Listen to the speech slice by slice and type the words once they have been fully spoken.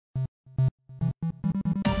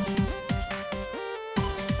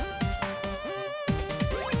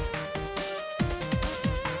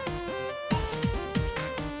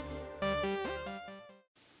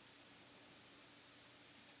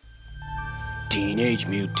Teenage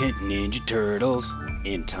Mutant Ninja Turtles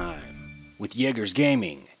in time with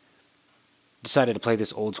YeagerZGaminG. Decided to play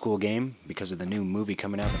this old school game because of the new movie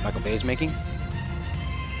coming out that Michael Bay is making.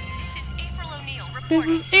 This is April O'Neil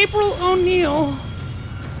reporting. This is April O'Neil.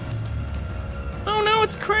 Oh no,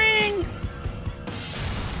 it's Krang.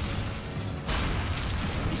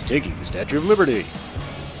 He's taking the Statue of Liberty.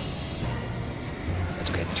 That's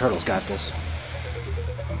okay, the turtles got this.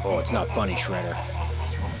 Oh, it's not funny, Shredder.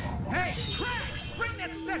 Hey, Krang! Bring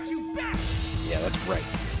that statue back! Yeah, that's right.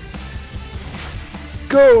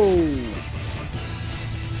 Go!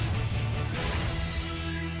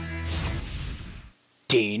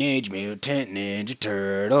 Teenage Mutant Ninja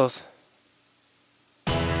Turtles.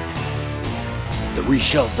 The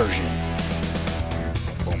reshelled version.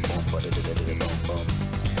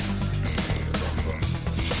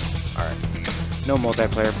 Alright. No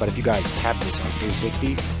multiplayer, but if you guys tap this on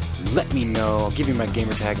 360, let me know. I'll give you my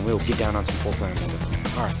gamer tag and we'll get down on some full player mode.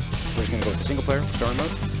 Alright. We're just gonna go with the single player, story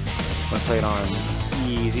mode. I'm gonna play it on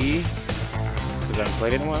easy, because I haven't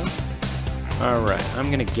played it in a while. Alright, I'm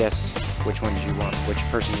gonna guess which ones you want, which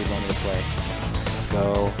person you want me to play. Let's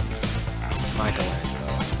go Michelangelo.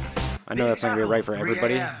 I know that's not gonna be right for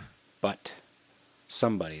everybody, but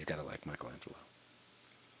somebody's gotta like Michelangelo.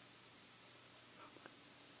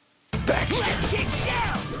 Baxter. Let's kick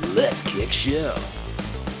shell! Let's kick shell.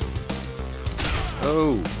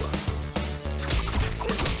 Oh.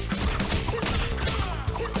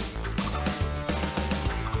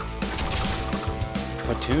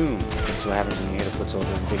 Platoon. That's what happens when you hit a foot soldier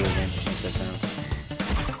in video games. Makes that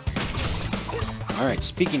sound. Alright,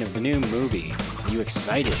 speaking of the new movie, are you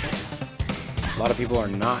excited? A lot of people are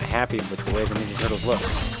not happy with the way the Ninja Turtles look,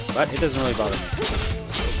 but it doesn't really bother me.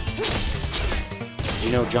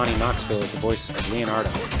 You know Johnny Knoxville is the voice of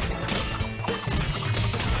Leonardo.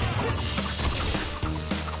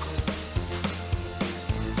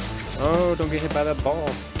 Oh, don't get hit by that ball.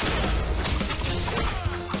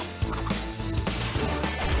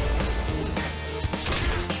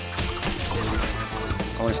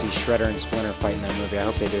 I want to see Shredder and Splinter fight in that movie. I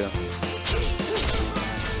hope they do.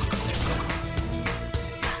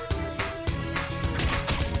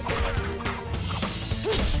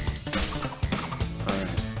 Alright.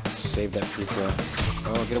 Save that pizza.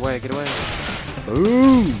 Oh, get away, get away.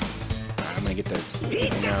 Boom! Alright, I'm gonna get the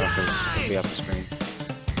pizza now because it'll be off the screen.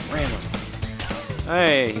 Random.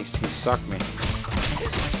 Hey, he sucked me.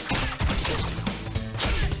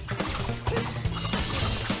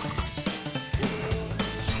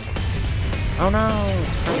 Oh no! I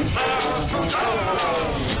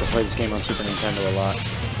used to play this game on Super Nintendo a lot.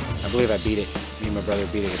 I believe I beat it. Me and my brother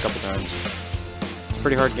beat it a couple times. It's a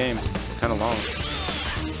pretty hard game. Kind of long.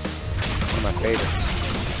 One of my favorites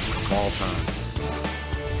of all time.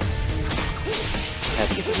 Had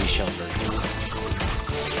to get the reshelled version.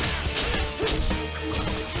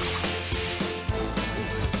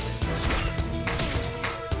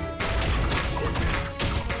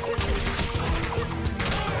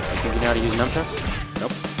 You know how to use nunchucks?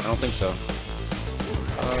 Nope, I don't think so.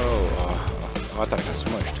 Oh, I thought I got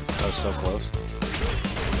smushed. That was so close.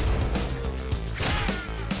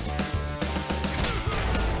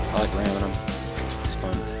 I like ramming them. It's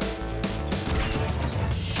fun.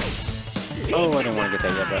 Oh, I didn't want to get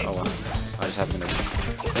that yet, but oh well. I just have to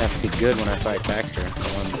be good when I fight Baxter. I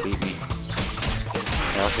don't want him to beat me.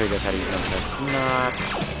 Yeah, I'll show you guys how to use nunchucks. Nah.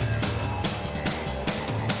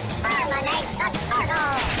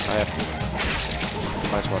 I have to.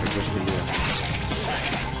 Ice water just for you.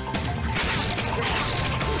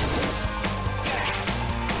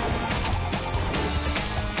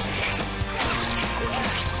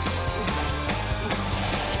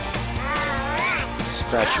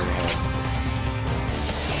 Scratch your head.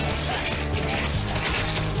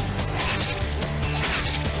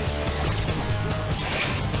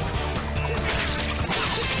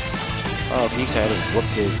 Oh, Geek's had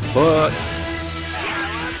whooped his butt.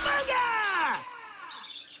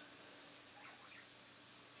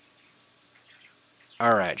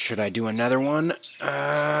 Alright, should I do another one?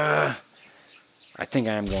 I think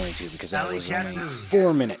I am going to, because that was only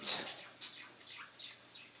 4 minutes.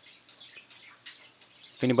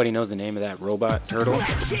 If anybody knows the name of that robot turtle,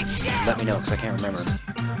 let me know, because I can't remember.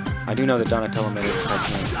 I do know that Donatello made it so I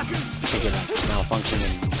think it malfunctioned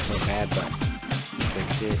and went bad, but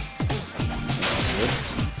fixed it.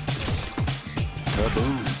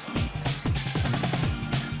 Kaboom.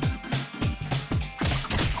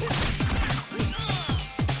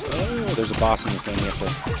 Oh, there's a boss in this game.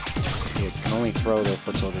 You can only throw the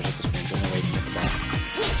foot soldiers at the screen. It's the only way to get the boss.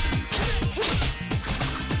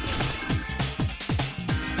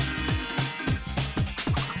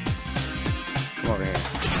 over here.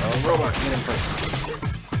 Oh, robot, get in first.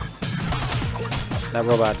 That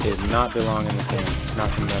robot did not belong in this game. It's not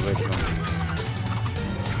from the original.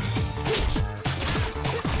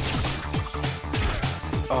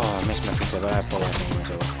 Oh, I missed my pizza, but I have full life anyway,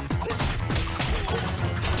 so.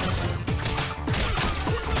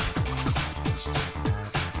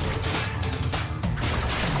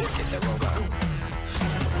 Get that robot.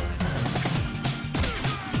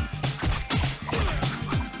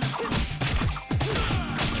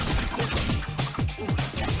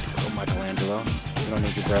 Oh, Michelangelo. You don't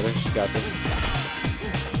need your brothers. You got this.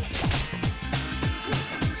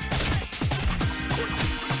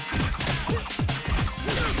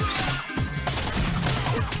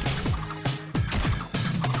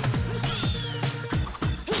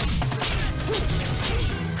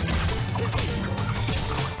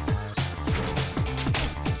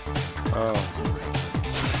 Oh.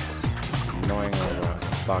 Annoying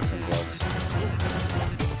boxing gloves.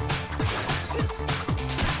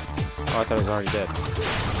 Oh, I thought he was already dead.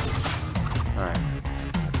 Alright.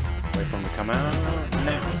 Wait for him to come out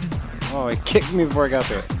now. Oh, he kicked me before I got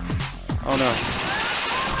there. Oh no.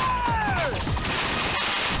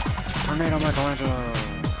 Tornado Michelangelo.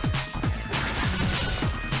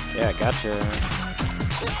 Yeah, gotcha.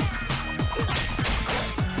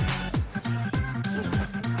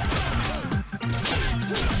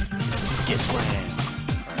 Get slammed.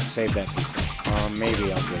 Alright, save that piece.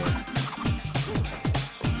 Maybe I'll get it.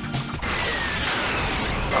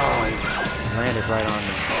 Oh, he landed right on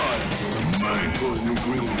me.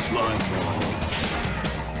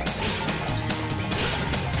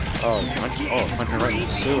 Oh, punching right in the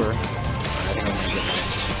sewer. I think I'm gonna get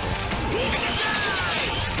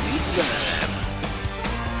that.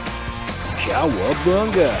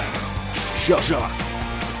 Cowabunga! Shock!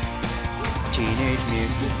 Teenage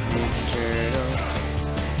Mutant Ninja Turtles.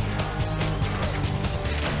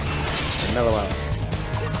 Mellow out.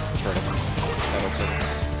 Turtle. That'll turtle.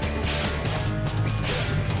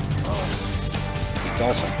 Oh. He's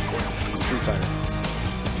Dawson. Street Fighter.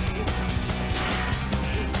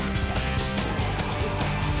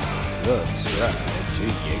 Subscribe to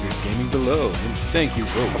YeagerZGaminG below. And thank you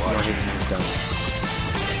for watching.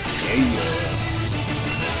 Yeah.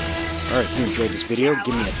 Alright, if you enjoyed this video,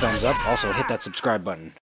 give me a thumbs up. Also, hit that subscribe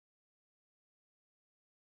button.